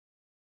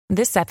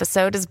This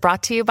episode is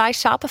brought to you by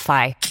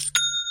Shopify.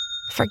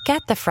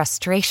 Forget the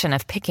frustration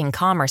of picking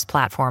commerce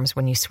platforms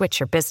when you switch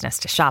your business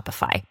to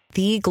Shopify,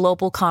 the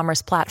global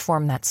commerce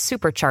platform that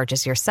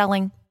supercharges your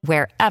selling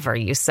wherever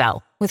you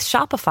sell. With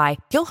Shopify,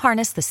 you'll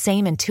harness the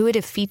same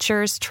intuitive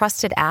features,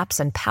 trusted apps,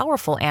 and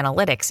powerful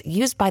analytics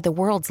used by the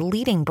world's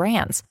leading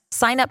brands.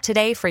 Sign up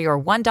today for your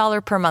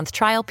 $1 per month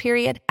trial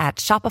period at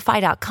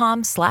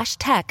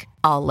shopify.com/tech,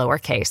 all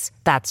lowercase.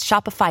 That's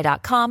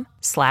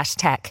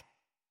shopify.com/tech.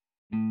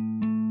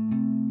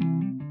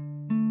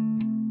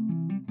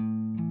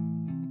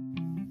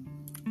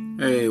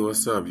 Hey,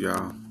 what's up,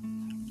 y'all?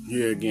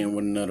 Here again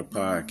with another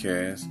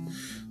podcast.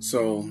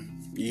 So,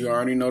 you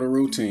already know the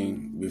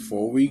routine.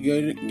 Before we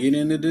get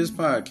into this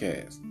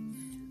podcast,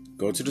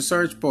 go to the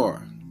search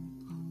bar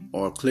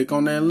or click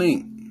on that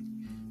link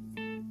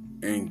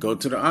and go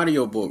to the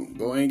audiobook.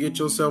 Go and get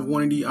yourself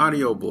one of the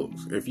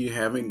audiobooks if you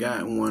haven't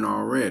gotten one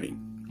already.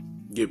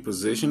 Get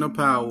Position of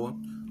Power,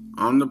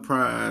 On the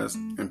Prize,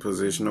 and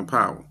Position of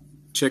Power.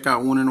 Check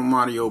out one of them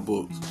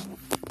audiobooks.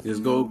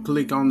 Just go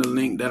click on the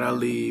link that I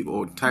leave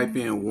or type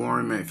in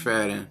Warren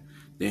McFadden,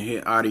 then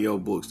hit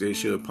audiobooks. They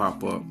should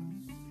pop up.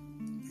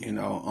 You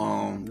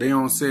know, they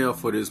on sale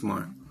for this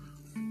month.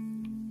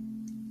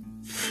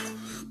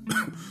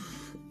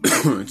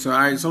 So, all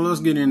right, so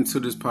let's get into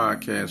this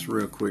podcast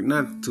real quick.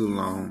 Not too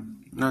long.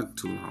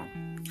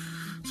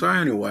 So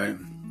anyway,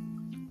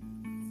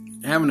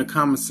 having a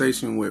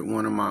conversation with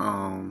one of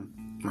my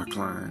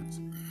clients,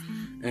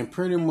 and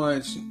pretty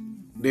much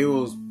they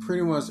was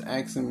pretty much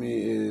asking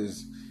me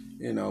is,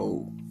 you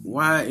know,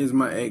 why is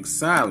my ex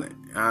silent?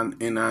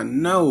 And I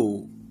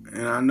know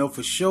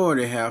for sure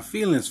they have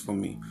feelings for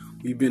me.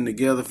 We've been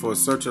together for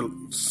such a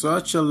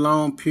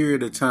long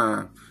period of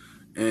time,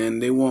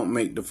 and they won't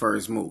make the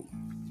first move.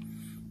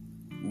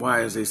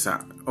 Why is they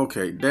silent?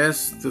 Okay,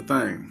 that's the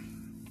thing.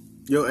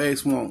 Your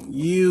ex want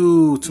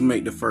you to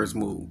make the first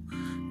move.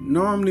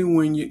 Normally,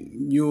 when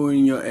you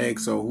and your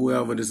ex or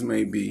whoever this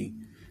may be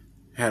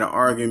had an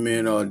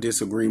argument or a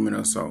disagreement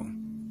or so,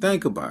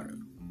 think about it.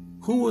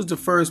 Who was the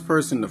first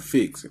person to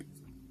fix it?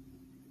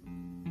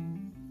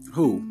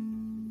 Who?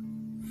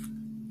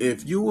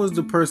 If you was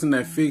the person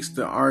that fixed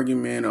the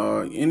argument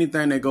or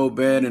anything that go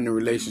bad in the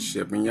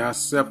relationship and y'all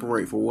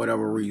separate for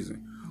whatever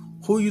reason,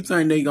 who you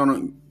think they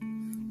gonna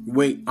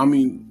wait? I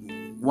mean,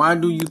 why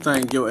do you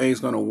think your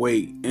ex gonna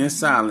wait in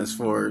silence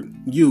for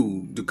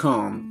you to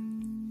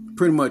come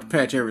pretty much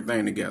patch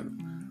everything together?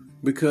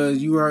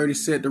 Because you already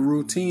set the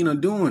routine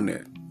of doing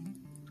that.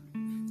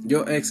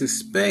 Your ex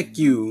expect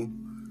you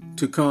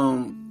to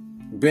come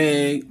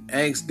beg,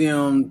 ask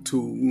them to,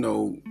 you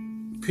know,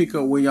 pick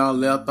up where y'all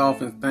left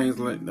off and things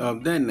like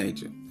of that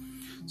nature.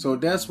 So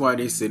that's why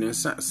they sit in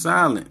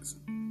silence.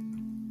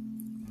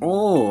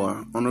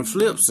 Or on the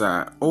flip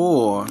side,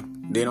 or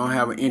they don't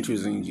have an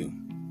interest in you.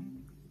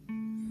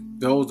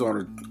 Those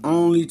are the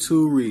only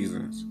two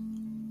reasons.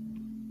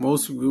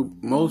 Most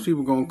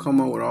people gonna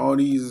come up with all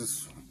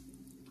these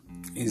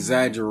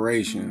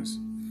exaggerations.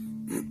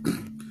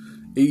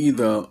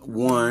 Either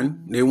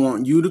one, they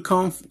want you to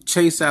come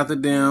chase after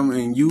them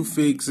and you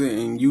fix it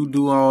and you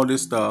do all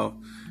this stuff,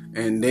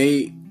 and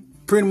they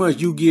pretty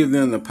much you give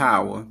them the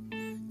power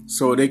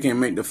so they can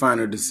make the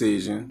final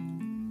decision,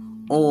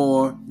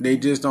 or they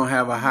just don't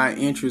have a high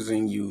interest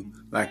in you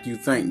like you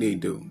think they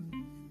do.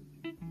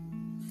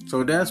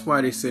 So that's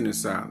why they sit in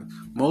silence.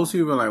 Most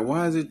people are like,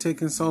 why is it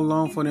taking so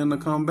long for them to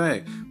come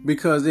back?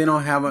 Because they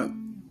don't have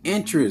an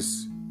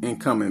interest in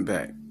coming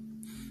back,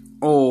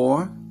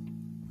 or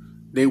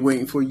they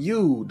waiting for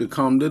you to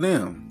come to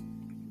them.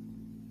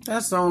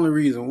 That's the only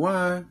reason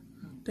why.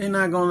 They're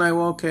not gonna like,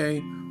 well,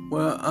 okay,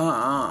 well,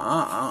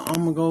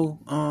 I'm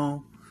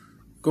gonna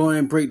go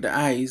and break the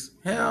ice.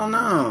 Hell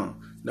no.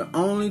 The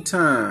only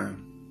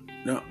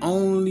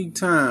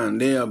time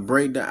they'll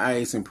break the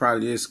ice and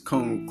probably just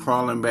come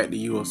crawling back to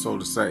you, or so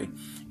to say,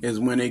 is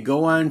when they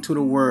go out into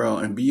the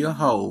world and be a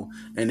hoe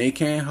and they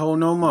can't hold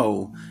no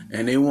more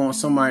and they want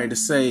somebody to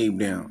save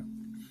them.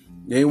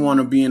 They want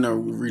to be in a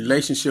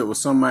relationship with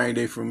somebody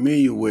they're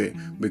familiar with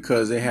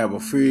because they have a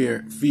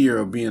fear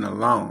of being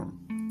alone.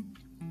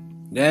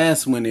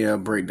 That's when they'll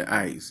break the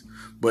ice.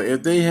 But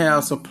if they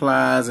have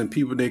supplies and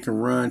people they can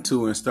run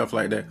to and stuff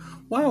like that,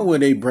 why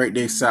would they break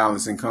their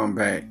silence and come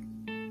back?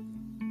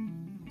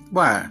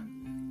 Why?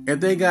 If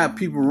they got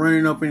people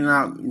running up and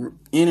out,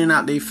 in and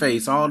out their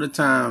face all the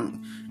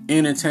time,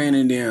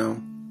 entertaining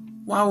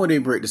them, why would they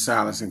break the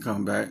silence and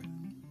come back?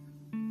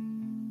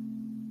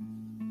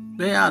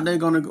 They out there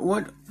gonna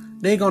what?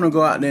 They gonna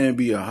go out there and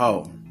be a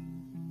hoe,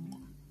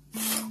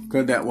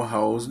 cause that's what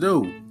hoes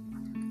do.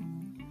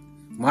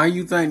 Why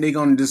you think they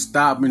gonna just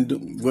stop and do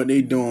what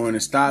they doing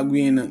and stop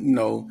being,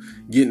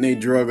 getting their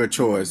drug of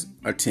choice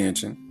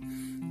attention,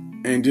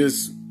 and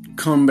just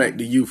come back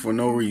to you for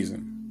no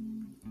reason?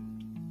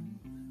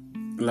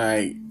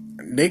 Like,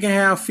 they can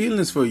have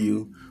feelings for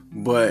you,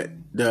 but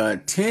the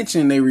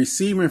attention they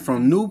receiving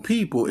from new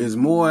people is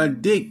more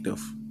addictive.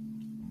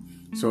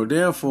 So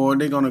therefore,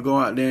 they're going to go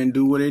out there and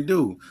do what they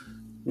do.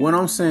 What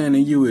I'm saying to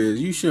you is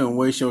you shouldn't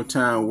waste your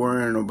time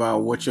worrying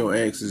about what your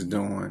ex is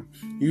doing.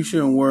 You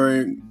shouldn't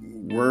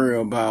worry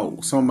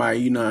about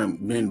somebody you know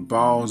been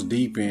balls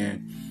deep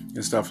in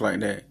and stuff like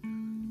that.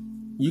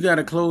 You got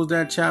to close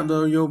that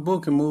chapter of your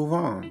book and move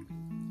on.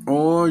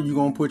 Or you're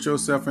going to put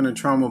yourself in a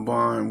trauma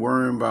bond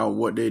worrying about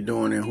what they're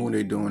doing and who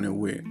they're doing it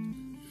with.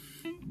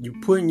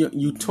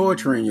 You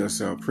torturing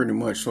yourself, pretty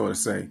much, so to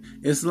say.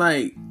 It's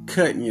like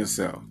cutting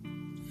yourself.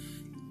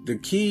 The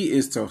key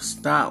is to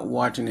stop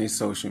watching their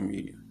social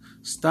media.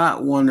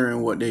 Stop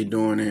wondering what they're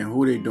doing and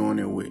who they're doing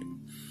it with.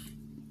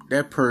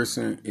 That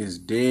person is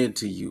dead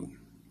to you.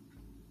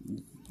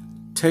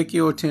 Take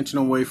your attention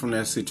away from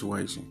that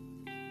situation.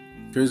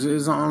 Because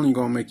it's only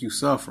going to make you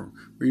suffer.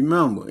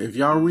 Remember, if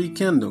y'all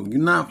rekindle, you're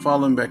not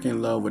falling back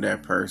in love with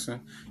that person.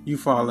 You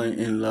falling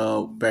in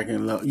love with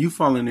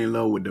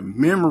the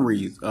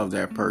memories of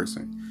that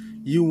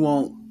person. You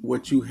want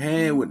what you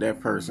had with that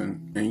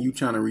person and you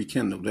trying to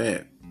rekindle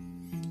that.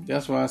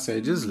 That's why I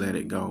say just let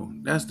it go.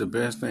 That's the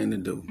best thing to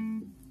do.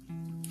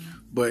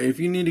 But if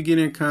you need to get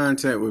in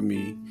contact with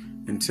me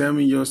and tell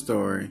me your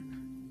story,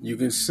 you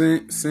can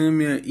send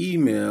me an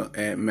email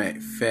at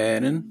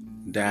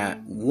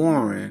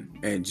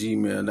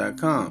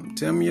mcfadden.warren@gmail.com.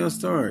 Tell me your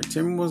story.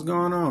 Tell me what's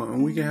going on.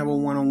 And we can have a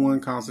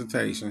one-on-one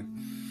consultation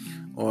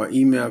or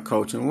email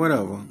coaching,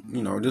 whatever.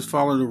 Just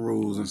follow the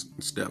rules and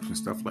steps and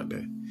stuff like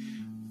that.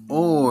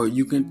 Or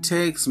you can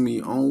text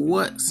me on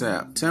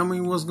WhatsApp. Tell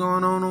me what's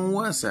going on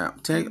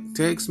WhatsApp.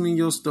 Text me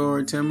your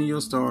story. Tell me your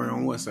story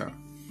on WhatsApp.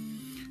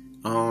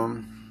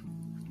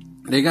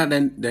 They got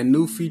that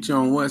new feature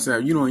on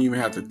WhatsApp. You don't even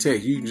have to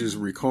text. You can just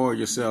record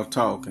yourself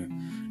talking,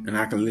 and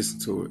I can listen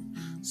to it.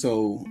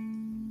 So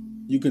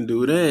you can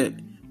do that.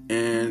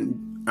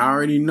 And I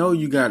already know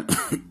you got.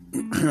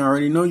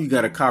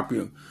 a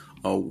copy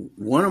of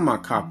one of my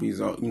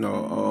copies of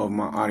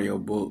my audio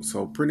book.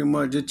 So pretty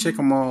much just check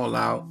them all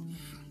out.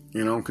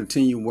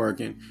 Continue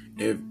working.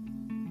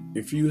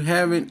 If you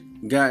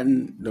haven't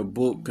gotten the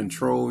book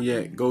Control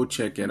yet, go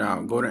check it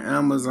out. Go to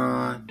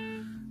Amazon,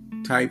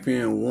 type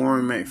in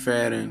Warren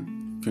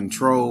McFadden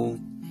Control,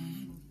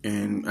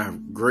 and I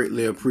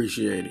greatly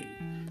appreciate it.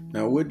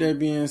 Now, with that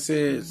being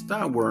said,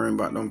 stop worrying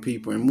about them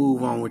people and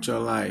move on with your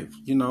life.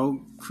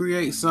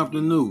 Create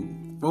something new.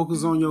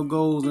 Focus on your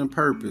goals and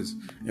purpose.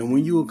 And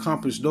when you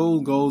accomplish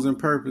those goals and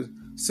purpose,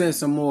 set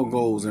some more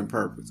goals and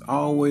purpose.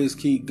 Always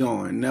keep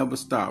going. Never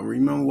stop.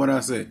 Remember what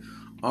I said.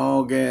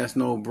 All gas,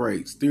 no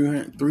brakes.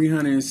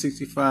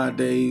 365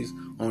 days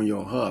on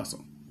your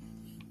hustle.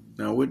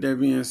 Now, with that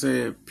being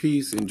said,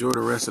 peace. Enjoy the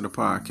rest of the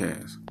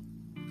podcast.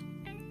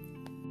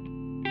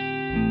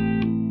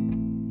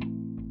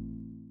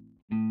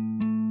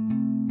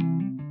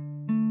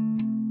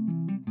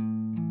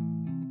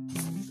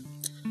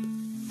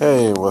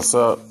 Hey, what's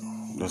up?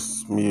 This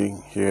is me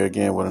here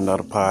again with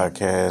another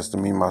podcast.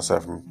 Me,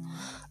 myself, and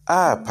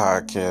I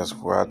podcast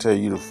where I tell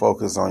you to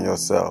focus on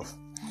yourself.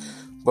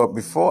 But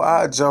before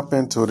I jump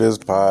into this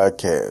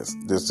podcast,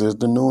 this is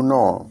the new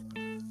norm.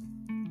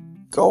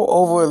 Go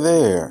over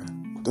there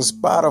to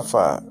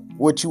Spotify,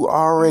 which you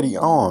already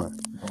on,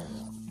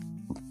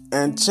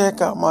 and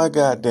check out my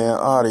goddamn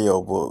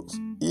audiobooks.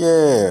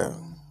 Yeah.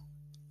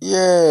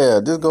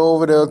 Just go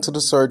over there to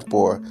the search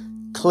bar,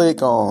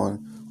 click on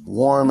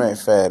Warren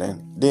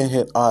McFadden, then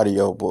hit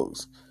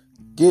audiobooks.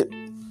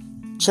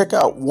 Check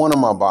out one of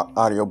my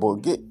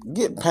audiobooks.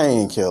 Get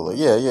Painkiller.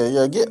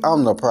 Yeah. Get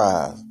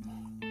Omniprise.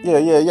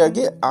 Yeah.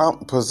 Get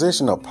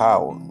Position of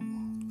Power.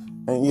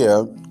 And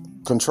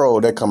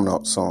Control. That coming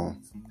up soon.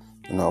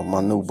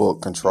 My new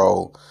book,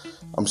 Control.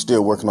 I'm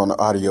still working on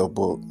the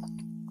audiobook.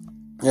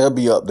 It'll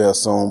be up there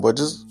soon, but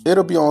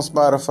it'll be on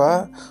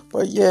Spotify.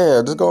 But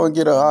just go and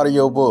get an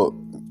audiobook.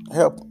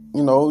 Help, I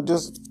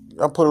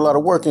put a lot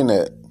of work in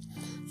that.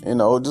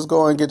 Just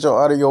go and get your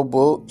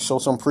audiobook, show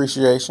some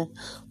appreciation.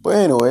 But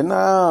anyway,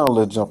 now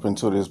let's jump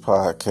into this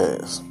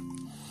podcast.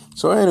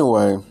 So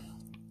anyway,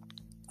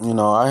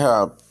 I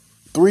have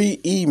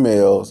 3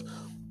 emails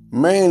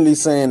mainly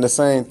saying the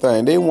same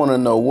thing. They want to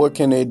know what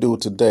can they do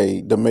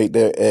today to make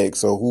their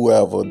ex or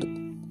whoever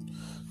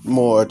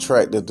more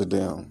attractive to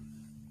them.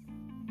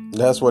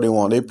 That's what they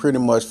want. They pretty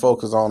much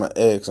focus on the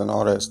ex and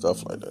all that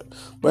stuff like that.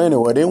 But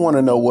anyway, they want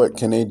to know what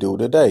can they do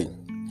today.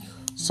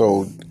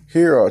 So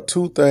here are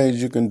 2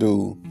 things you can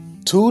do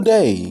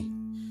today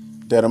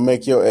that'll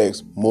make your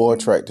ex more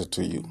attractive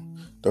to you.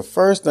 The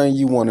first thing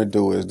you want to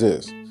do is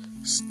this.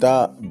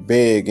 Stop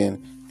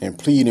begging and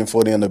pleading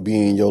for them to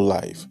be in your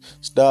life.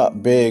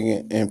 Stop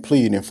begging and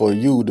pleading for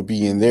you to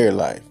be in their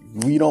life.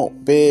 We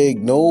don't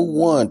beg no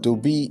one to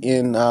be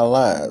in our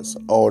lives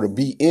or to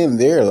be in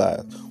their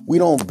lives. We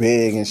don't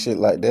beg and shit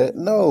like that.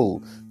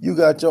 No, you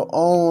got your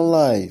own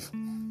life.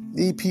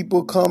 These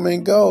people come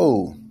and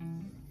go.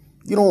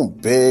 You don't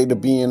beg to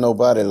be in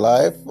nobody's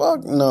life.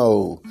 Fuck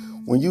no.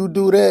 When you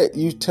do that,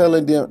 you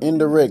telling them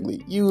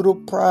indirectly, you the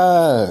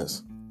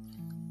prize.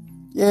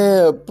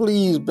 Yeah,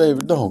 please,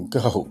 baby, don't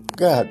go.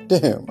 God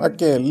damn, I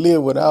can't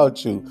live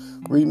without you.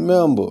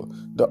 Remember,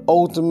 the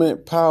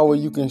ultimate power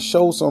you can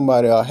show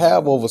somebody or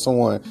have over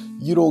someone,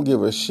 you don't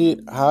give a shit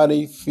how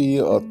they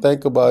feel or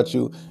think about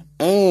you.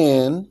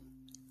 And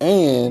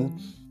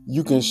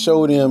you can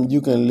show them you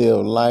can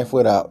live life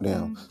without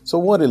them. So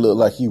what it look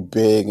like you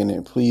begging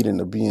and pleading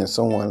to be in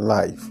someone's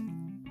life?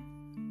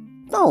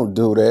 Don't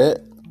do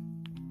that.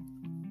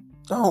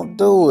 Don't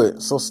do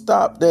it. So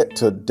stop that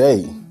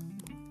today.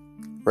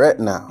 Right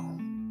now.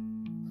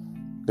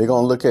 They're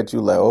going to look at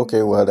you like,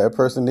 okay, well, that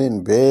person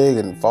didn't beg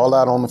and fall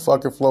out on the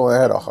fucking floor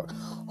and had a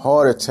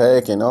heart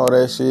attack and all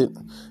that shit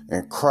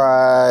and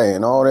cry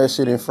and all that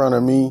shit in front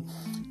of me.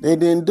 They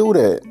didn't do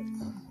that.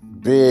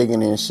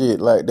 Begging and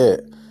shit like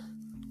that.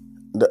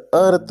 The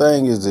other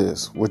thing is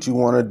this, what you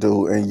want to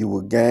do, and you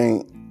will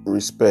gain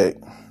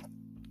respect.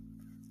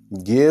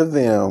 Give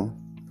them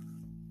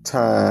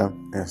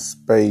time and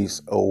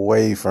space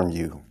away from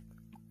you.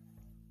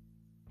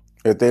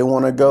 If they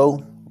want to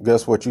go,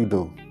 guess what you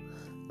do?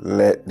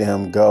 Let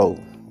them go.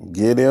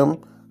 Give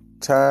them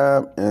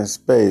time and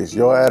space.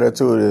 Your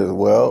attitude is,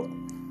 well,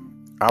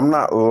 I'm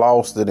not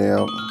lost to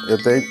them.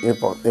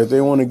 If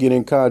they want to get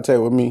in contact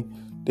with me,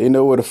 they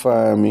know where to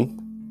find me.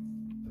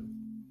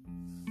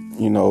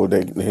 You know,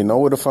 they know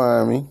where to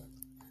find me.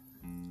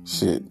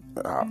 Shit.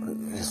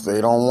 If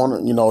they don't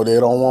want, they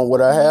don't want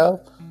what I have,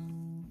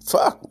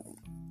 fuck.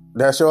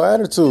 That's your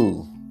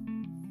attitude.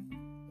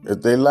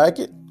 If they like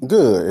it,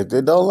 good. If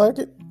they don't like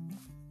it,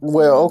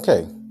 well,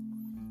 okay.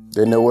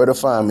 They know where to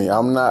find me.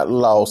 I'm not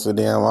lost to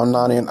them. I'm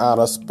not in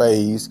outer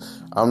space.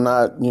 I'm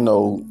not,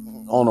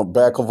 on the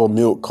back of a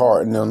milk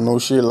carton or no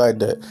shit like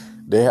that.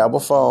 They have a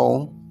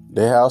phone.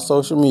 They have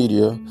social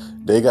media.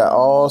 They got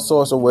all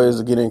sorts of ways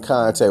to get in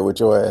contact with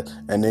your ass,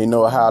 and they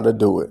know how to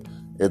do it.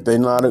 If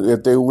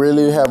they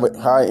really have a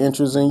high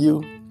interest in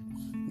you,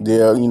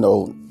 they'll,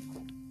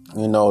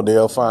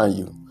 they'll find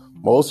you.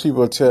 Most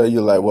people tell you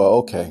like, well,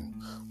 okay,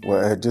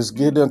 well, just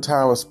give them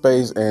time and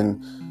space,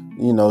 and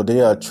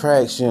their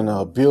attraction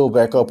build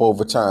back up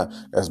over time.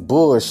 That's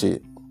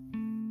bullshit.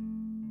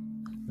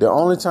 The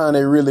only time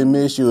they really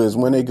miss you is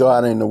when they go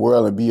out in the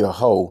world and be a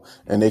hoe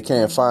and they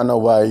can't find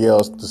nobody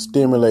else to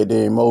stimulate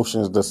their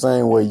emotions the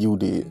same way you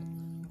did.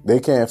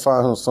 They can't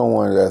find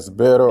someone that's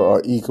better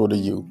or equal to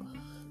you.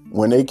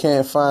 When they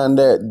can't find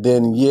that,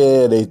 then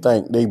yeah, they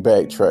think they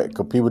backtrack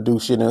because people do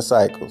shit in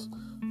cycles.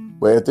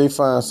 But if they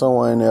find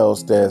someone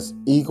else that's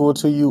equal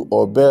to you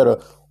or better,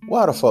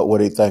 why the fuck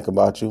would they think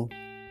about you?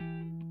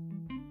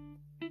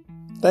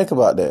 Think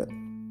about that.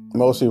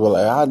 Most people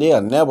are like,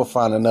 they'll never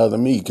find another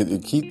me.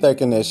 Keep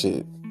thinking that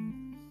shit.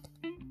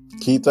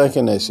 Keep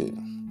thinking that shit.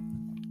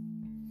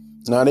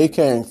 Now, they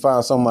can't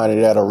find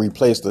somebody that'll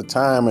replace the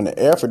time and the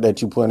effort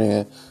that you put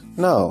in.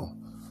 No.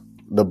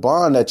 The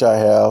bond that y'all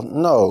have,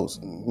 no,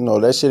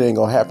 that shit ain't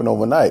gonna happen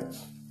overnight.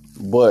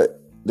 But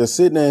to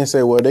sit there and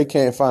say, well, they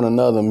can't find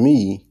another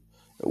me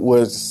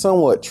was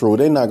somewhat true.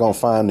 They're not gonna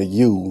find a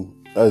you,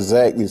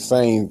 exactly the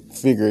same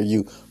figure of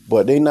you.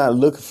 But they're not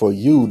looking for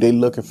you. They're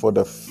looking for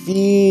the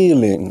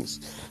feelings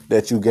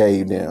that you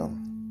gave them.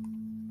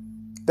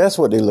 That's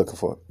what they're looking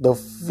for. The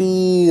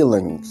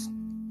feelings.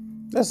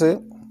 That's it.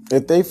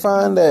 If they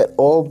find that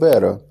or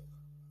better,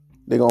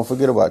 they're going to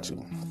forget about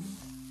you.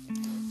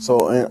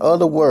 So in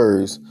other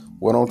words,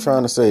 what I'm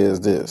trying to say is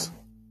this.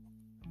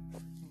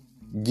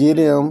 Give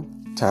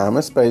them time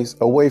and space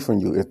away from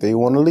you. If they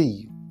want to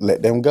leave,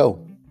 let them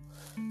go.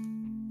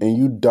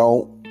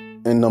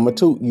 And number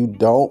 2, you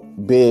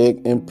don't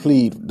beg and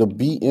plead to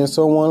be in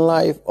someone's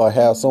life or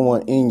have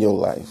someone in your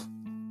life.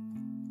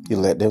 You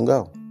let them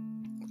go.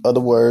 Other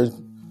words,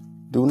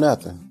 do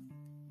nothing.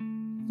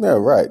 Yeah,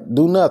 right.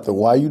 Do nothing.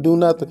 Why you do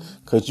nothing?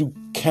 Because you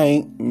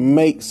can't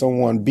make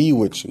someone be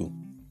with you.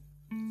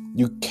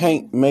 You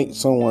can't make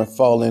someone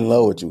fall in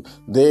love with you.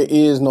 There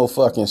is no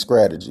fucking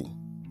strategy.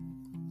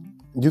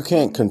 You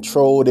can't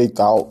control their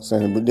thoughts,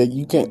 and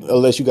you can't,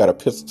 unless you got a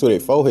pistol to their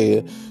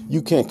forehead,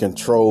 you can't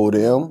control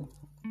them.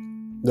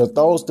 The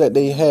thoughts that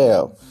they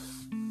have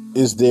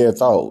is their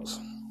thoughts.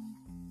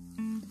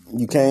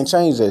 You can't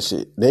change that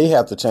shit. They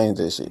have to change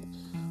that shit.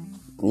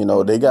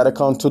 They got to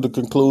come to the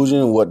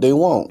conclusion what they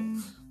want.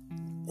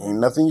 Ain't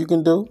nothing you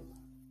can do.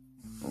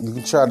 You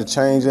can try to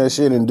change that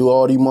shit and do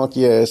all these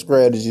monkey ass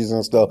strategies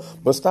and stuff.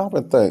 But stop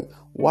and think.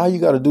 Why you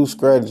got to do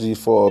strategies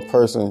for a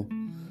person?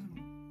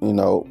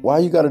 Why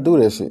you got to do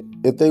that shit?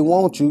 If they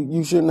want you,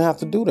 you shouldn't have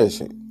to do that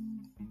shit.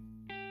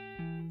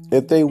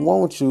 If they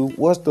want you,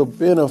 what's the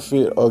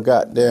benefit of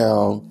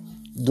goddamn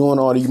doing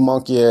all these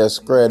monkey ass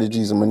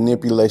strategies and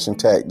manipulation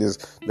tactics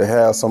to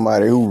have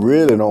somebody who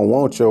really don't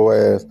want your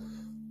ass?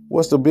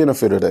 What's the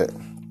benefit of that?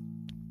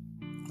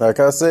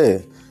 Like I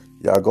said,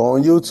 y'all go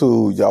on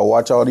YouTube, y'all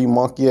watch all these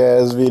monkey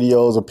ass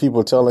videos of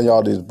people telling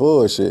y'all this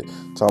bullshit.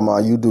 Talking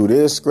about you do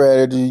this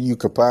strategy, you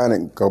combine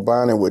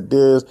it with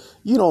this.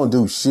 You don't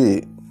do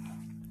shit.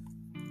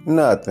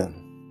 Nothing.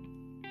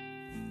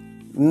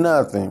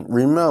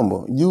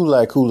 Remember, you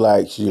like who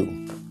likes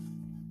you.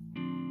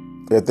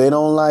 If they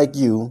don't like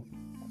you,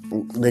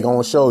 they're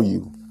going to show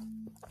you.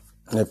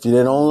 If they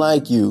don't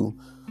like you,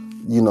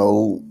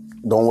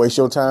 don't waste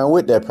your time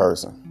with that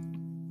person.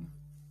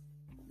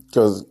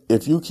 Because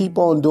if you keep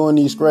on doing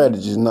these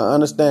strategies, now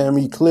understand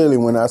me clearly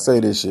when I say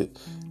this shit.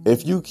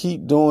 If you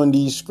keep doing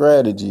these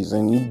strategies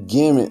and these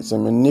gimmicks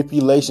and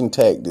manipulation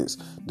tactics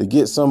to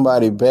get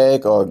somebody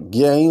back or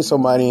gain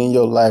somebody in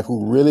your life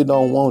who really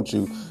don't want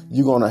you,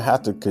 you're going to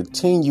have to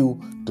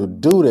continue to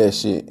do that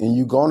shit and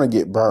you're going to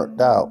get burnt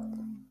out.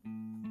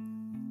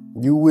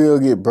 You will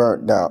get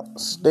burnt out.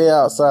 Stay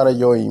outside of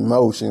your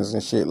emotions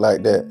and shit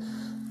like that.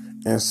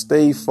 And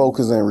stay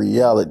focused on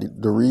reality.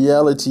 The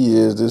reality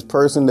is this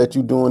person that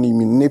you're doing these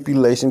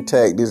manipulation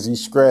tactics,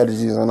 these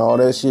strategies and all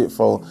that shit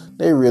for,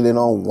 they really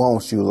don't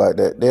want you like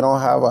that. They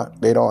don't have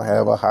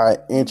a high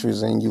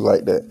interest in you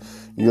like that.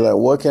 You're like,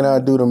 what can I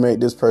do to make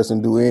this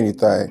person do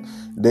anything?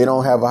 They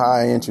don't have a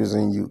high interest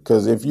in you.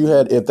 Because if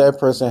that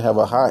person have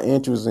a high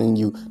interest in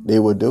you, they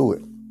would do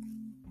it.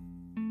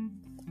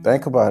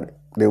 Think about it.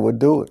 They would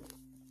do it.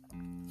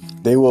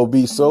 They will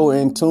be so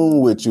in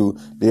tune with you.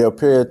 They'll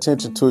pay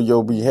attention to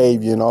your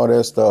behavior and all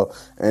that stuff.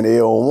 And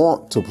they'll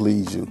want to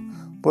please you.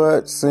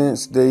 But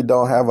since they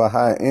don't have a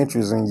high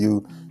interest in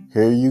you,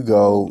 here you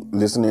go,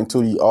 listening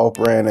to the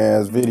off-brand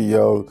ass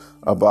video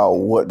about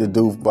what to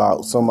do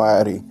about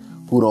somebody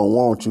who don't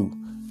want you.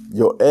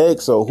 Your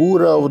ex or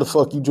whoever the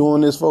fuck you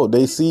doing this for,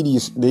 they see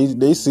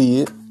they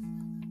see it.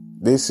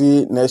 They see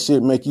it and that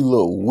shit make you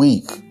look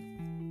weak.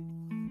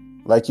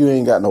 Like you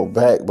ain't got no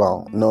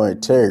backbone, no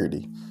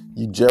integrity.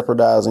 You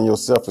jeopardizing your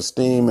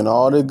self-esteem and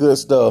all the good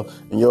stuff,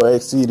 and your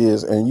ex see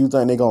this, and you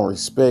think they gonna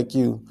respect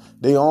you.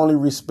 They only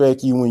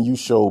respect you when you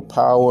show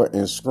power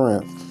and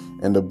strength.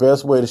 And the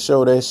best way to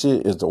show that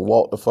shit is to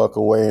walk the fuck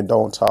away and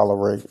don't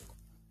tolerate it.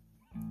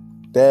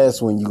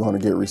 That's when you're gonna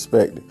get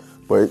respected.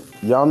 But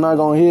y'all not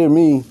gonna hear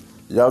me.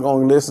 Y'all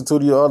gonna listen to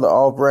the other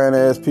off-brand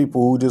ass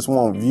people who just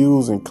want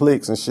views and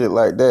clicks and shit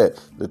like that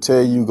to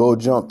tell you go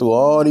jump through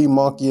all these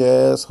monkey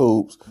ass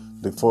hoops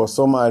for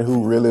somebody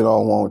who really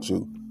don't want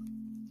you.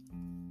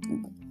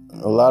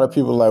 A lot of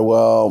people are like,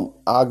 well,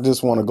 I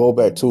just want to go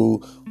back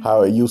to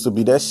how it used to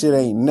be. That shit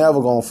ain't never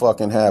gonna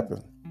fucking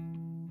happen.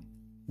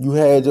 You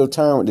had your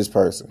turn with this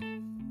person.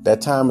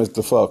 That time is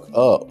the fuck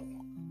up.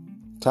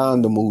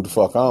 Time to move the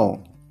fuck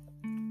on.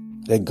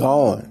 They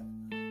gone.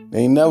 They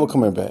ain't never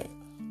coming back.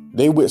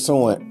 They with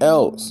someone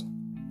else.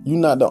 You're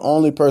not the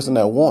only person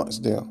that wants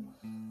them.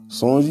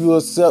 Soon as you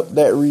accept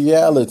that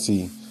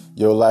reality,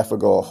 your life will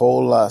go a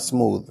whole lot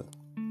smoother.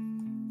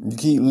 You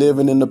keep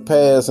living in the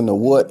past and the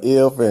what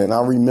if and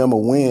I remember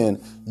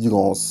when, you're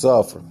going to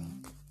suffer.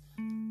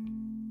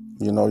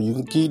 You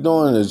can keep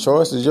doing it. The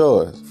choice is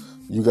yours.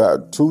 You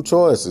got two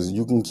choices.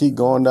 You can keep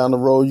going down the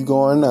road you're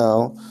going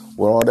now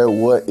with all that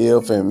what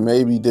if and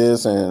maybe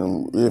this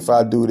and if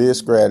I do this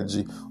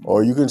strategy.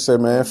 Or you can say,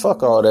 man,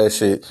 fuck all that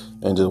shit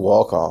and just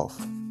walk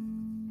off.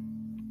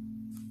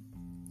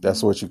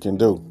 That's what you can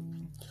do.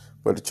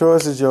 But the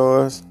choice is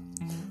yours.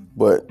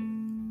 But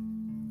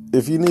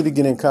if you need to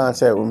get in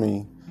contact with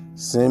me,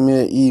 send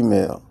me an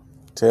email.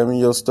 Tell me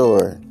your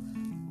story.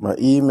 My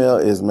email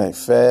is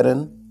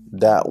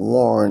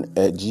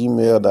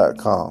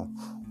mcfadden.warren@gmail.com.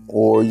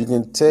 Or you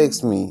can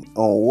text me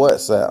on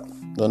WhatsApp.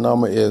 The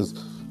number is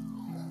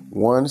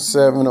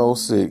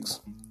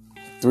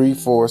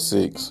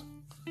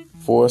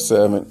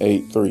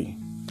 1706-346-4783.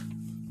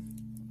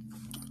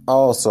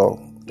 Also,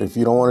 if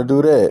you don't want to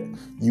do that,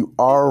 you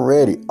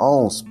already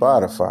on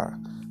Spotify.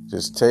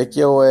 Just take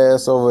your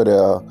ass over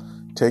there,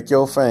 take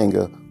your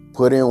finger,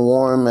 put in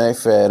Warren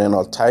McFadden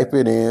or type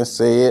it in,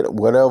 say it,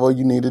 whatever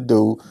you need to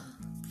do.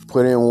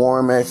 Put in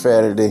Warren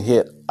McFadden to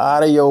hit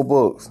audio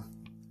books.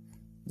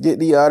 Get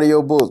the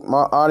audio books.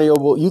 My audio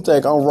book, you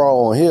think I'm raw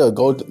on here,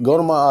 go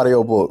to my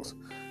audio books.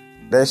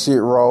 That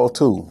shit raw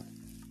too.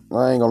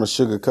 I ain't gonna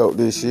sugarcoat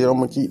this shit. I'm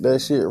gonna keep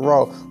that shit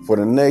raw for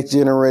the next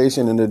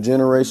generation and the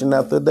generation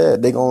after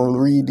that. They gonna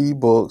read these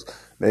books.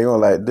 They gonna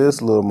like,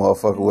 this little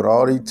motherfucker with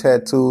all these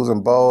tattoos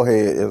and bald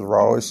head is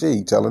raw as shit.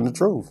 He telling the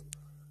truth.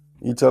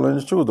 You telling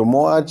the truth. The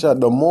more I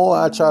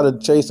try to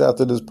chase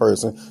after this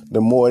person, the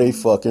more they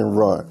fucking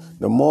run.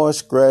 The more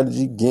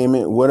strategy,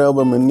 gimmick,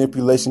 whatever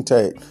manipulation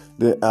tactic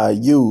that I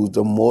use,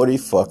 the more they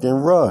fucking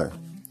run.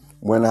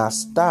 When I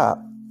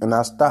stop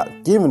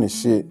giving a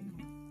shit,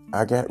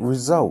 I got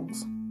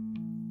results.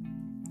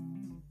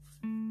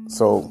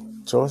 So,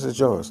 choice is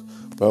yours.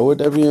 But with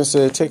that being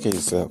said, take care of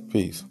yourself.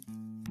 Peace.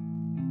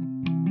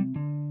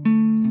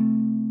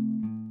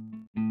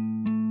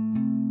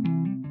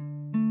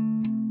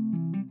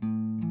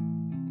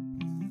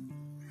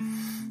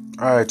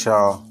 All right,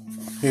 y'all.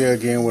 Here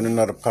again with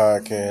another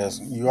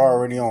podcast. You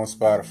already on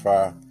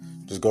Spotify.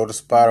 Just go to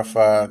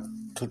Spotify,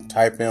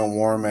 type in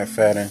Warren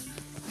McFadden,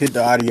 hit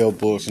the audio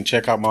books, and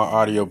check out my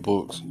audio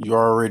books. You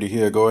already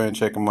here. Go ahead and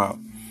check them out.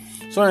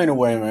 So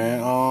anyway,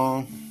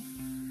 man,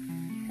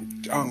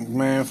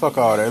 man, fuck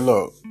all that.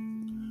 Look,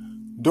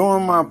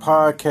 doing my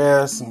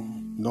podcast,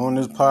 doing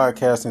this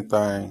podcasting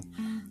thing,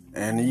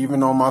 and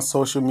even on my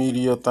social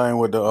media thing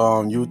with the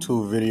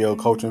YouTube video,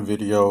 coaching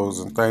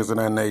videos, and things of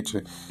that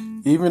nature.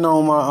 Even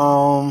on my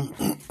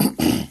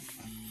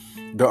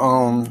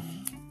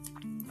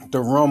the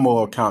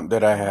Rumble account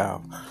that I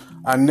have.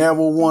 I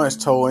never once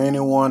told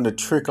anyone to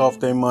trick off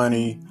their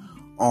money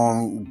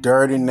on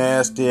dirty,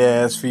 nasty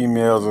ass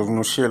females or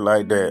no shit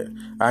like that.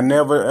 I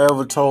never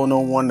ever told no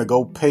one to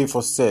go pay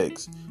for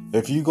sex.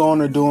 If you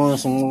gonna doing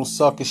some little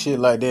sucker shit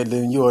like that,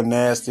 then you a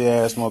nasty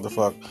ass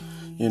motherfucker.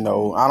 You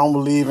know, I don't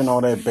believe in all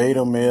that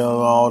beta male,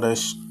 all that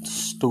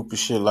stupid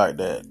shit like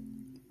that.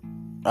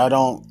 I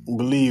don't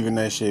believe in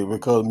that shit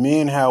because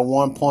men have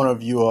one point of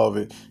view of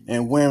it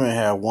and women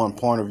have one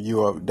point of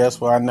view of it.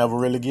 That's why I never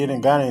really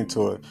got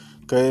into it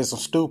because it's some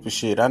stupid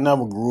shit. I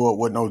never grew up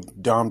with no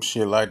dumb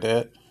shit like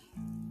that.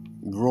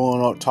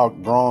 Growing up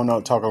talking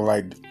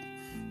like,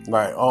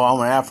 oh,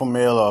 I'm an alpha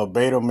male or a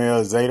beta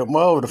male, zeta,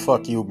 whatever the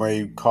fuck you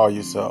may call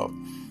yourself.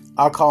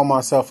 I call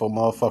myself a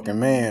motherfucking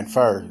man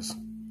first.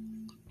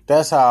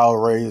 That's how I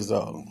was raised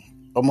up.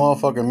 A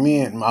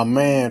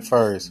man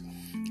first.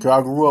 Cause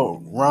I grew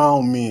up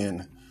around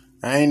men.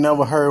 I ain't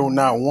never heard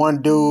not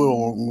one dude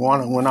or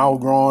when I was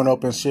growing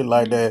up and shit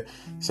like that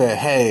said,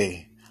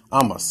 hey,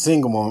 I'm a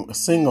single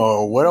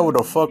or whatever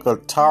the fuck, a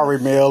Tory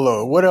male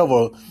or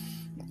whatever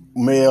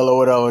male or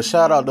whatever.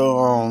 Shout out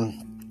to,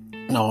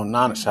 no,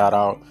 not a shout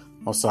out.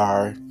 I'm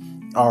sorry.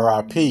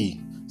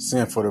 R.I.P.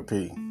 Send for the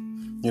P.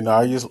 You know,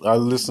 I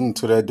listen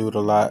to that dude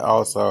a lot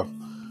also.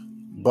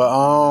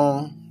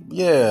 But,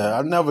 yeah,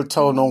 I never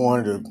told no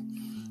one to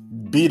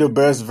be the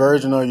best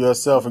version of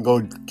yourself and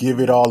go give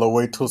it all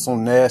away to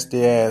some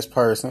nasty ass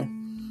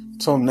person.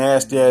 Some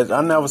nasty ass.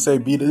 I never say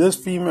be this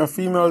female,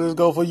 just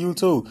go for you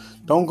too.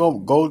 Don't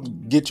go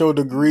get your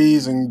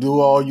degrees and do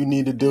all you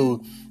need to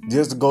do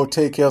just to go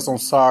take care of some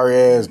sorry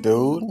ass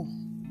dude.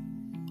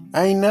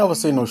 I ain't never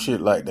say no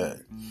shit like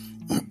that.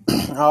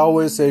 I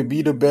always say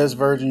be the best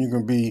version you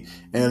can be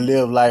and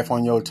live life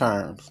on your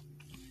terms.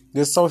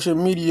 This social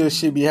media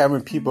shit be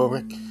having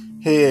people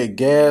head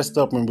gassed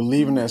up and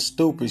believing that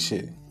stupid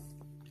shit.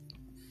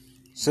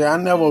 See, I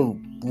never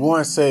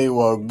once say,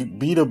 well,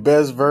 be the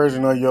best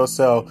version of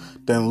yourself,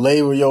 then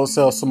label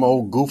yourself some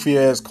old goofy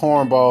ass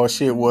cornball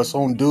shit where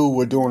some dude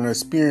was doing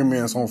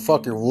experiments on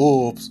fucking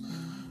wolves.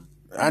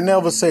 I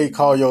never say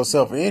call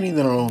yourself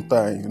anything on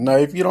things. Now,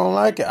 if you don't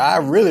like it, I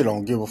really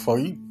don't give a fuck.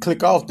 You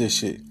click off this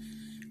shit.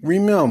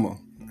 Remember,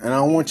 and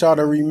I want y'all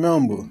to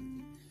remember,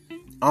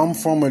 I'm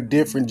from a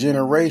different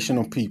generation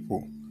of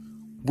people.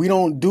 We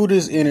don't do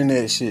this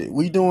internet shit.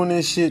 We doing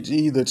this shit to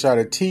either try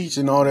to teach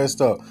and all that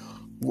stuff.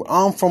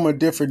 I'm from a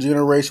different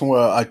generation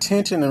where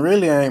attention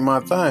really ain't my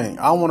thing.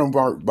 I want to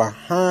work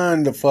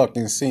behind the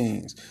fucking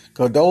scenes.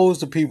 Because those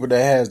the people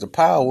that has the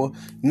power,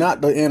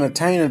 not the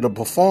entertainer, the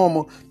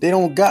performer. They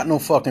don't got no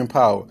fucking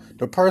power.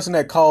 The person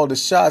that called the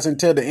shots and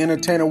tell the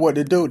entertainer what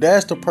to do,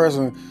 that's the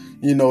person,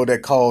 you know,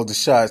 that calls the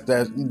shots.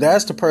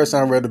 That's the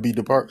person I'd rather be,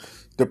 the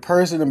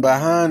person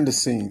behind the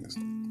scenes.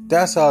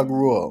 That's how I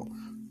grew up.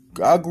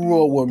 I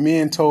grew up where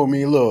men told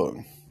me, look,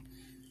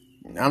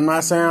 I'm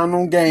not saying I'm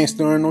no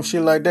gangster and no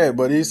shit like that,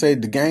 but they say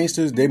the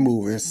gangsters, they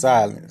move in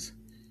silence.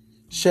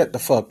 Shut the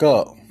fuck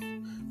up.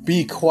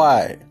 Be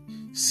quiet.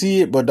 See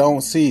it, but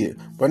don't see it.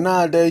 But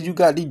nowadays, you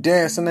got these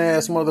dancing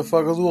ass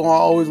motherfuckers who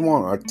always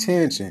want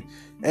attention.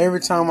 Every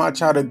time I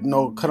try to,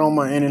 cut on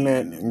my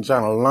internet and try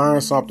to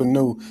learn something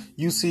new,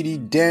 you see these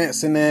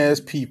dancing ass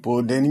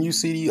people. Then you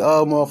see these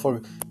other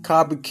motherfuckers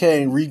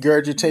copycatting,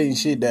 regurgitating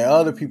shit that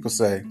other people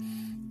say.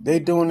 They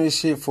doing this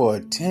shit for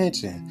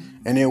attention.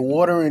 And they're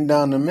watering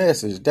down the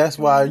message. That's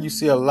why you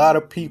see a lot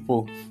of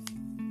people,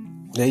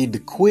 they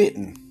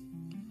quitting.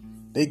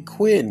 They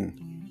quitting.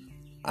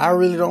 I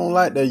really don't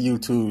like that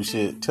YouTube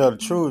shit. Tell the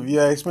truth, if you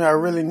ask me, I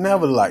really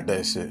never liked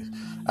that shit.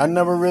 I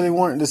never really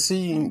wanted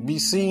to be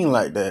seen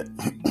like that.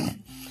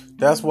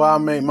 That's why I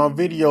make my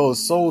videos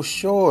so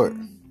short.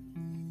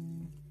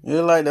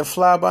 You're like that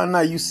fly by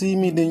night. You see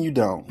me, then you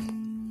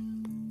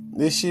don't.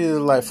 This shit is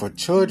like for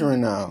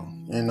children now.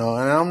 And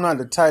I'm not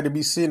the type to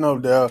be sitting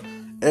up there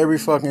every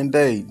fucking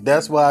day.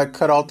 That's why I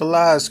cut off the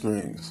live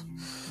screens.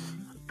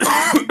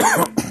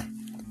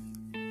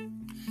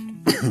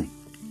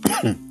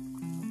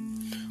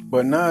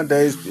 But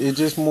nowadays, it's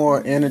just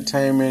more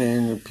entertainment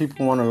and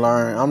people want to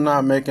learn. I'm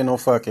not making no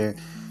fucking,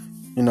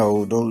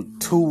 those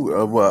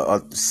a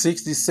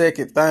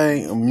 60-second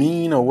thing, a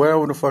meme or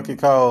whatever the fuck it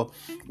called,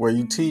 where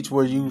you teach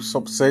what you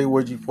say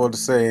what you supposed to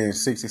say in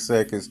 60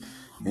 seconds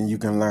and you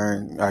can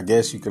learn. I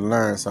guess you can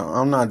learn something.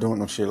 I'm not doing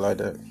no shit like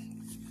that.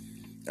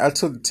 I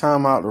took the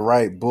time out to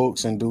write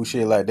books and do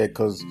shit like that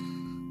because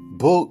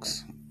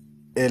books,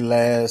 it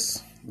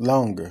lasts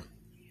longer.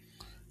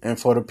 And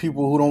for the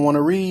people who don't want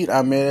to read,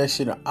 I made that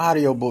shit an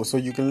audio book so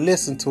you can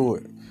listen to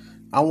it.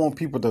 I want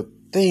people to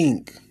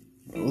think,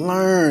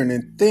 learn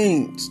and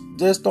think.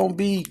 Just don't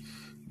be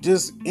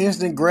just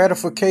instant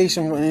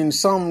gratification in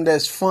something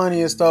that's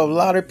funny and stuff. A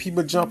lot of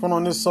people jumping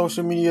on this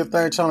social media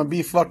thing trying to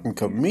be fucking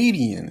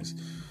comedians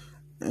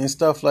and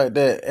stuff like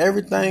that.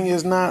 Everything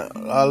is not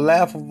a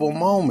laughable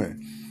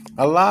moment.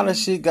 A lot of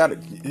shit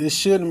it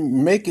shouldn't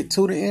make it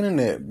to the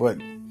internet, but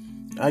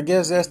I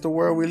guess that's the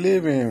world we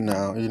live in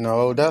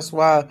now, That's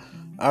why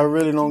I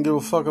really don't give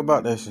a fuck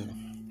about that shit.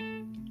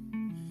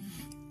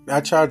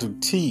 I try to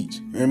teach,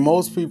 and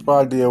most people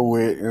I deal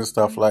with and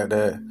stuff like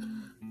that,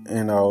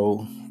 you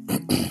know,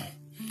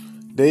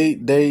 they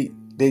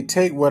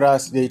take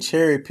they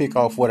cherry pick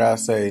off what I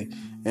say,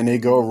 and they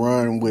go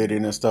run with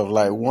it and stuff.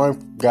 Like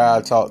one guy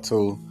I talked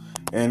to,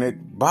 and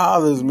it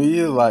bothers me.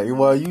 It's like,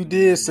 well, you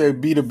did say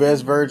be the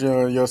best version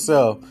of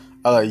yourself.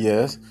 I'm like,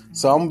 yes.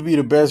 So I'm gonna be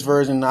the best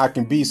version I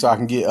can be, so I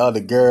can get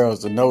other girls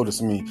to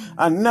notice me.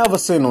 I never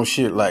say no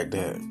shit like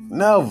that.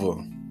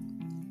 Never.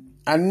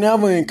 I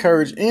never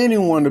encourage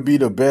anyone to be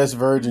the best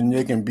version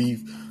they can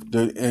be,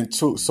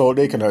 so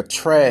they can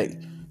attract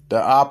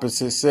the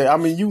opposite sex. I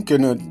mean, you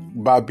can,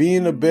 by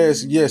being the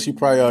best, yes, you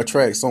probably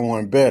attract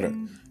someone better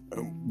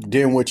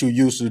than what you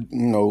used to,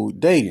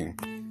 dating.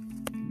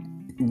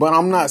 But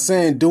I'm not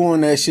saying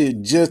doing that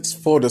shit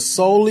just for the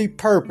solely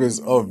purpose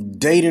of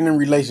dating and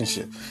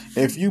relationship.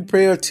 If you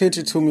pay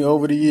attention to me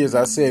over the years,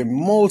 I said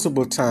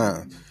multiple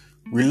times,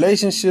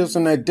 relationships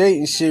and that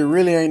dating shit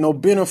really ain't no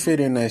benefit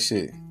in that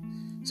shit.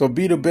 So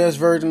be the best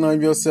version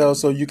of yourself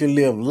so you can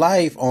live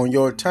life on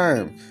your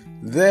terms.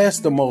 That's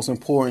the most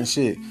important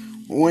shit.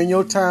 When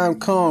your time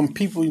comes,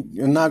 people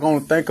are not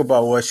going to think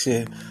about what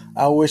shit,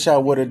 I wish I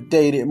would have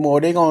dated more.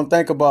 They're going to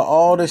think about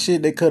all the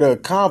shit they could have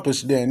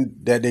accomplished then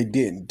that they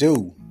didn't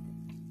do.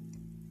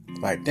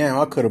 Like, damn,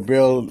 I could have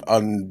built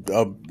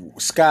a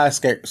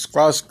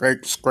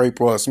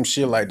skyscraper or some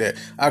shit like that.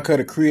 I could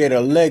have created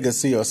a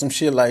legacy or some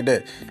shit like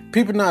that.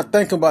 People not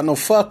thinking about no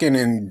fucking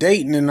and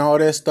dating and all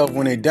that stuff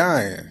when they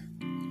dying.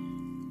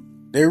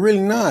 They're really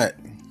not.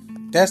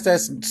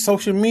 That's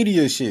social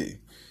media shit.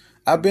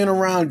 I've been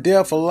around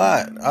death a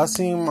lot. I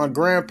seen my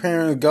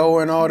grandparents go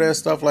and all that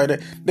stuff like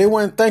that. They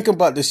weren't thinking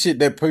about the shit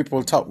that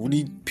people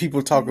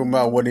talking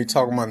about what they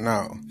talking about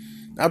now.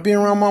 I've been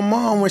around my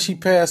mom when she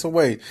passed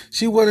away.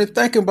 She wasn't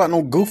thinking about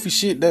no goofy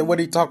shit that what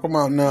they talking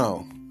about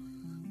now.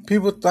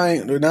 People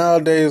think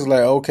nowadays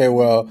like, okay,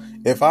 well,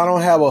 if I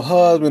don't have a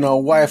husband or a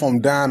wife, I'm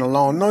dying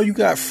alone. No, you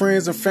got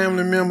friends and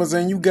family members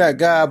and you got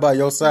God by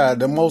your side,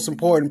 the most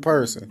important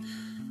person.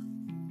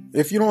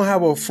 If you don't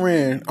have a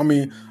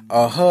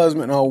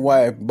husband or a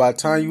wife, by the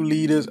time you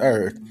leave this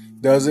earth,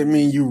 doesn't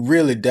mean you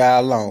really die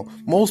alone.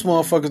 Most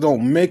motherfuckers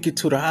don't make it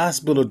to the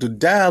hospital to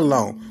die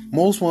alone.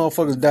 Most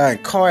motherfuckers die in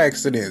car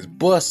accidents,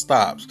 bus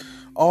stops,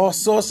 all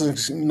sorts of,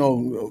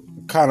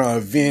 kind of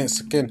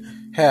events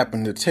can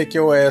happen to take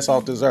your ass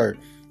off this earth.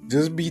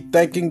 Just be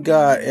thanking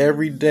God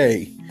every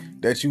day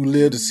that you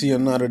live to see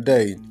another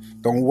day.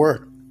 Don't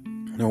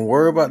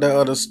worry about that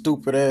other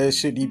stupid ass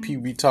shit these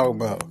people be talking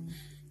about.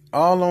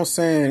 All I'm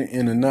saying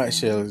in a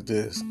nutshell is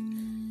this.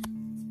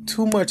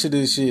 Too much of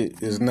this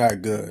shit is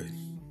not good.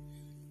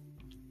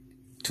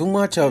 Too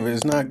much of it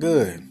is not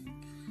good.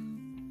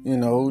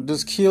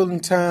 Just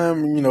killing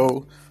time,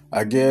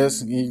 I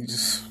guess you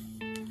just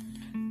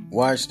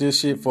watch this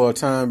shit for a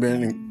time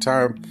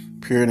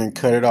period and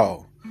cut it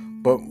off.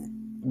 But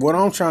what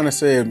I'm trying to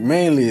say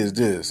mainly is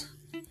this.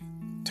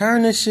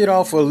 Turn this shit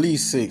off for at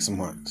least 6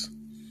 months.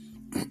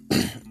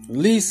 At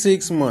least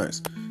 6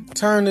 months.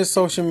 Turn this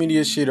social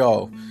media shit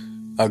off.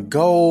 A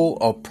goal,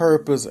 a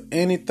purpose,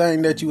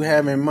 anything that you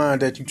have in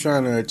mind that you're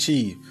trying to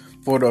achieve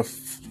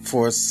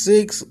for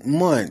 6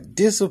 months,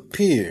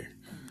 disappear.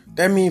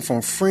 That means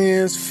from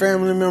friends,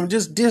 family members,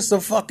 just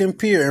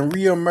disappear and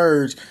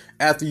reemerge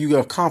after you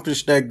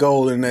accomplish that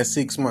goal in that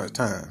 6 months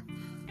time.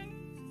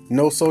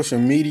 No social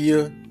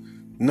media,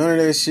 none of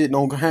that shit.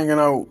 Don't hanging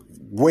out,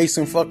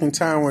 wasting fucking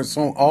time with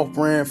some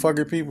off-brand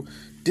fucking people.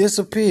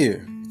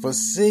 Disappear for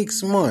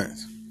 6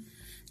 months.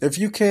 If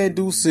you can't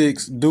do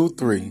 6, do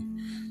 3.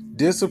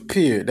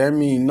 Disappear. That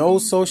means no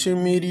social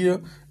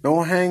media,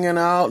 no hanging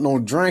out, no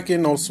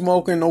drinking, no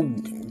smoking, no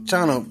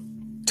trying to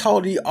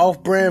talk to the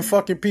off-brand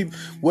fucking people.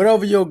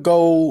 Whatever your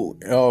goal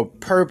or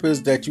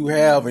purpose that you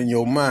have in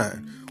your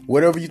mind,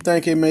 whatever you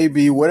think it may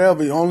be,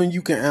 whatever, only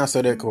you can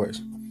answer that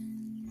question.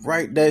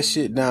 Write that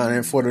shit down,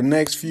 and for the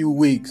next few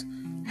weeks,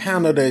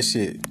 handle that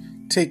shit.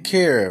 Take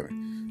care of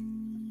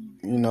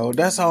it.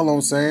 That's all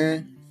I'm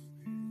saying.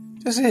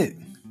 That's it.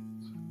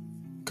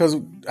 Because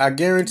I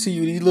guarantee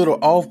you, these little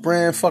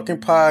off-brand fucking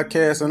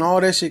podcasts and all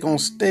that shit gonna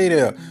stay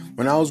there.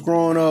 When I was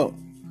growing up,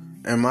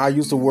 and I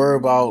used to worry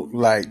about,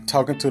 like,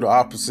 talking to the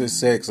opposite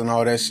sex and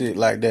all that shit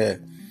like that.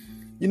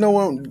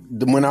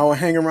 When I would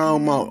hang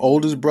around my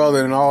oldest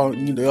brother and all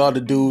the other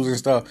dudes and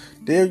stuff,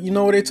 you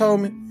know what they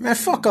told me? Man,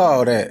 fuck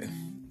all that.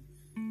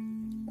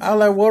 I was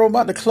like, what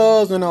about the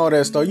clubs and all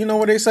that stuff? You know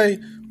what they say?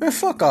 Man,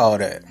 fuck all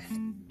that.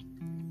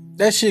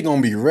 That shit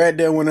gonna be right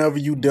there whenever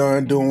you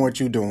done doing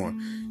what you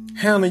doing.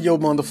 Handle your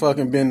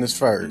motherfucking business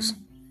first.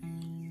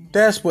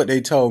 That's what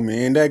they told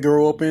me, and that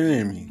grew up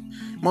in me.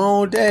 My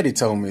own daddy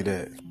told me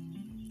that.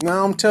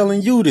 Now I'm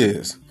telling you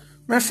this.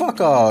 Man,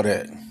 fuck all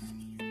that.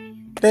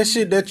 That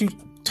shit that you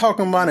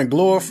talking about and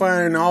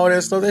glorifying and all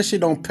that stuff, that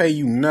shit don't pay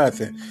you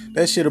nothing.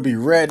 That shit'll be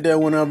right there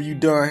whenever you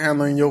done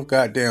handling your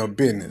goddamn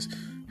business.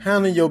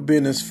 Handle your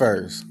business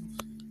first.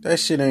 That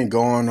shit ain't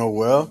going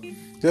nowhere.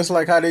 Just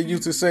like how they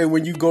used to say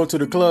when you go to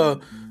the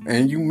club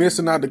and you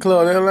missing out the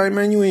club, they're like,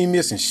 man, you ain't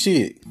missing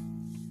shit.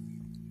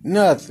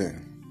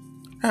 Nothing.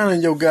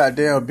 Handle your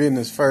goddamn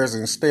business first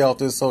and stay off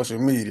this social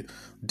media.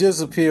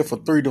 Disappear for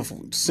 3 to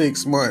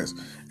 6 months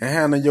and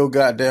handle your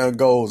goddamn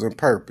goals and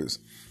purpose.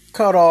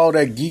 Cut all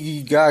that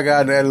geeky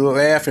gaga, that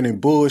laughing and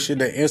bullshit,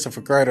 that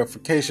instant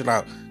gratification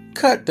out.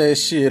 Cut that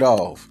shit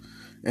off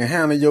and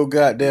handle your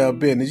goddamn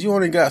business. You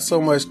only got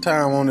so much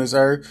time on this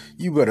earth.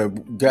 You better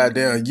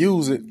goddamn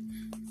use it.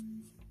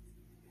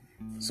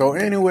 So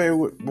anyway,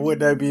 with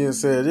that being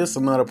said, this is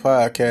another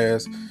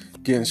podcast,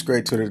 getting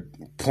straight to the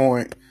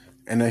point.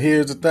 And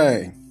here's the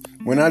thing.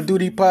 When I do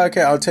these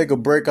podcasts, I'll take a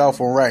break off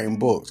from writing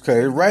books.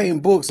 Because writing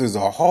books is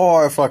a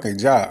hard fucking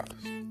job.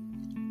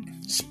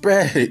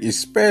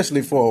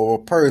 Especially for a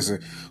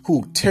person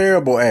who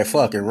terrible at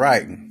fucking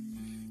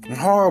writing.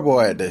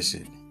 Horrible at that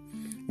shit.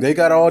 They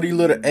got all these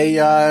little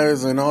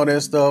AIs and all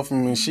that stuff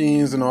and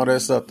machines and all that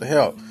stuff to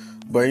help.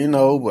 But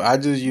I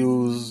just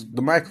use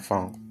the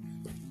microphone.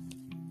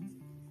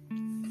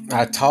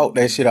 I talk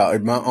that shit out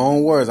in my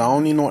own words. I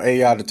don't need no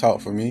AI to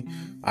talk for me.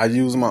 I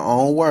use my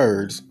own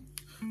words.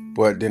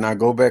 But then I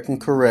go back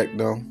and correct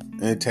them.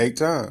 And it take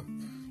time.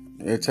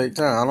 I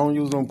don't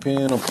use no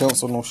pen or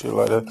pencil, no shit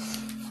like that.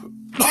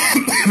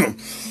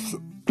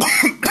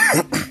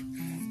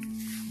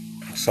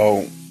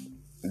 So,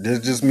 this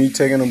is just me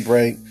taking a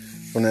break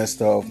from that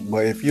stuff.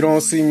 But if you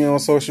don't see me on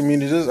social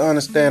media, just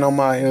understand I'm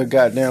out here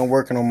goddamn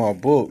working on my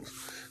books.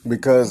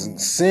 Because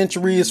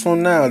centuries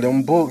from now,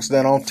 them books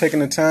that I'm taking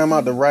the time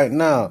out to write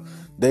now,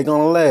 they're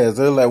gonna last.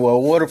 They're like,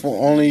 well, what if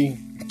only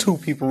 2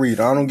 people read?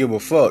 I don't give a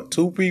fuck.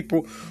 2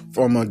 people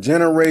from a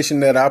generation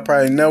that I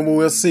probably never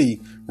will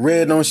see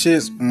read on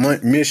shit's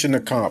mission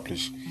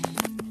accomplished.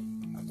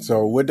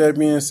 So with that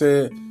being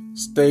said,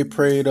 stay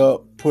prayed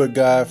up, put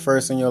God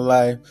first in your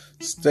life,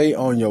 stay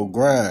on your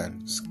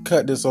grind,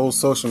 cut this old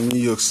social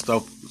media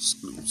stuff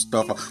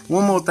off.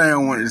 One more thing I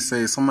wanted to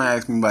say. Somebody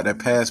asked me about that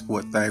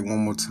passport thing one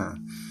more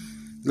time.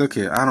 Look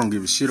here, I don't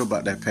give a shit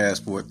about that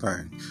passport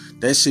thing.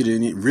 That shit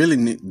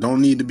really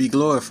don't need to be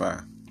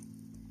glorified.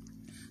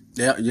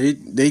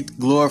 They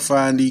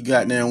glorifying these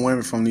goddamn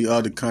women from the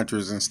other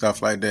countries and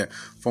stuff like that.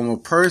 From a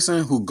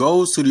person who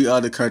goes to the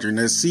other country and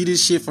they see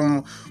this shit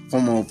from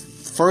a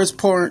first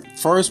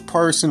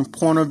person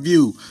point of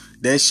view,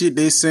 that shit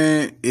they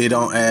saying, it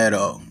don't add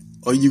up.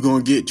 Or you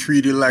gonna get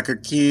treated like a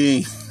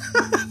king.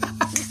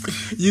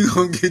 You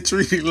gonna get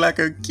treated like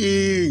a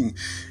king.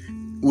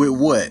 With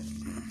what?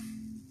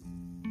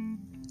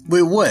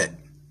 With what?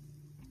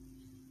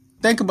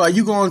 Think about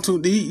you going to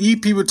these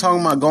people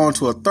talking about going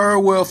to a third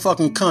world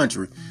fucking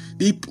country.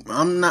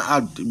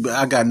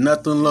 I got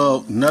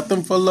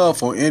nothing for love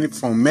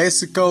from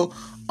Mexico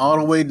all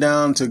the way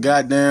down to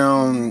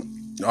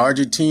goddamn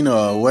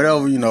Argentina or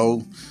whatever,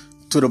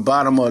 to the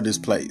bottom of this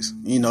place.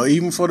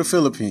 Even for the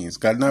Philippines,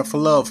 got nothing for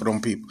love for them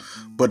people.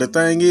 But the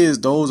thing is,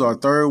 those are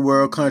third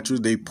world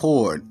countries. They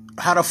poor.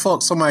 How the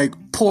fuck somebody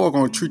poor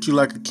gonna treat you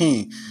like a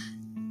king?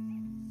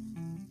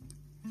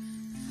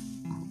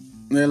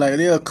 They're like,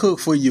 they'll cook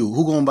for you.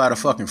 Who gonna buy the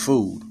fucking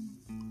food?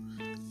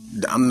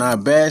 I'm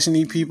not bashing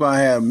these people.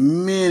 I have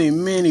many,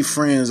 many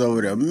friends over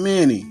there.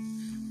 Many.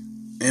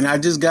 And I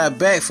just got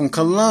back from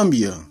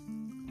Colombia.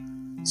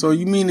 So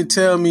you mean to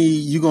tell me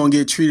you gonna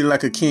get treated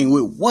like a king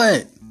with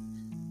what?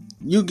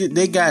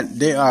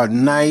 They are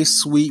nice,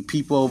 sweet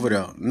people over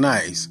there.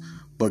 Nice.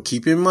 But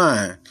keep in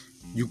mind,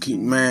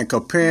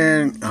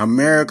 comparing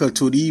America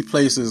to these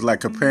places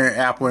like comparing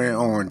apple and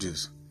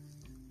oranges.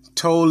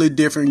 Totally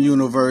different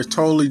universe,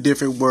 totally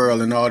different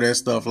world and all that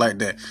stuff like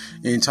that.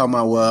 And talking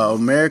about, well,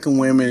 American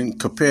women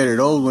compared to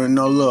those women.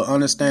 No, look,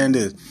 understand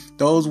this.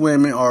 Those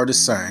women are the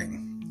same.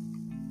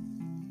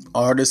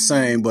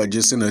 But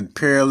just in a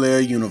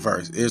parallel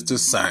universe. It's the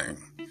same.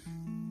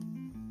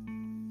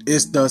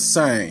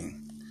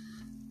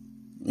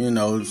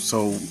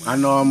 So I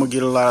know I'm going to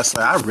get a lot of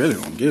stuff. I really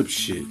don't give a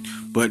shit.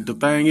 But the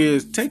thing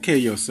is, take care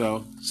of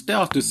yourself. Stay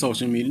off the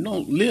social media.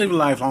 Don't live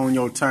life on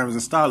your terms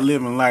and start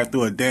living life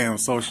through a damn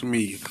social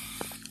media.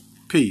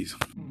 Peace.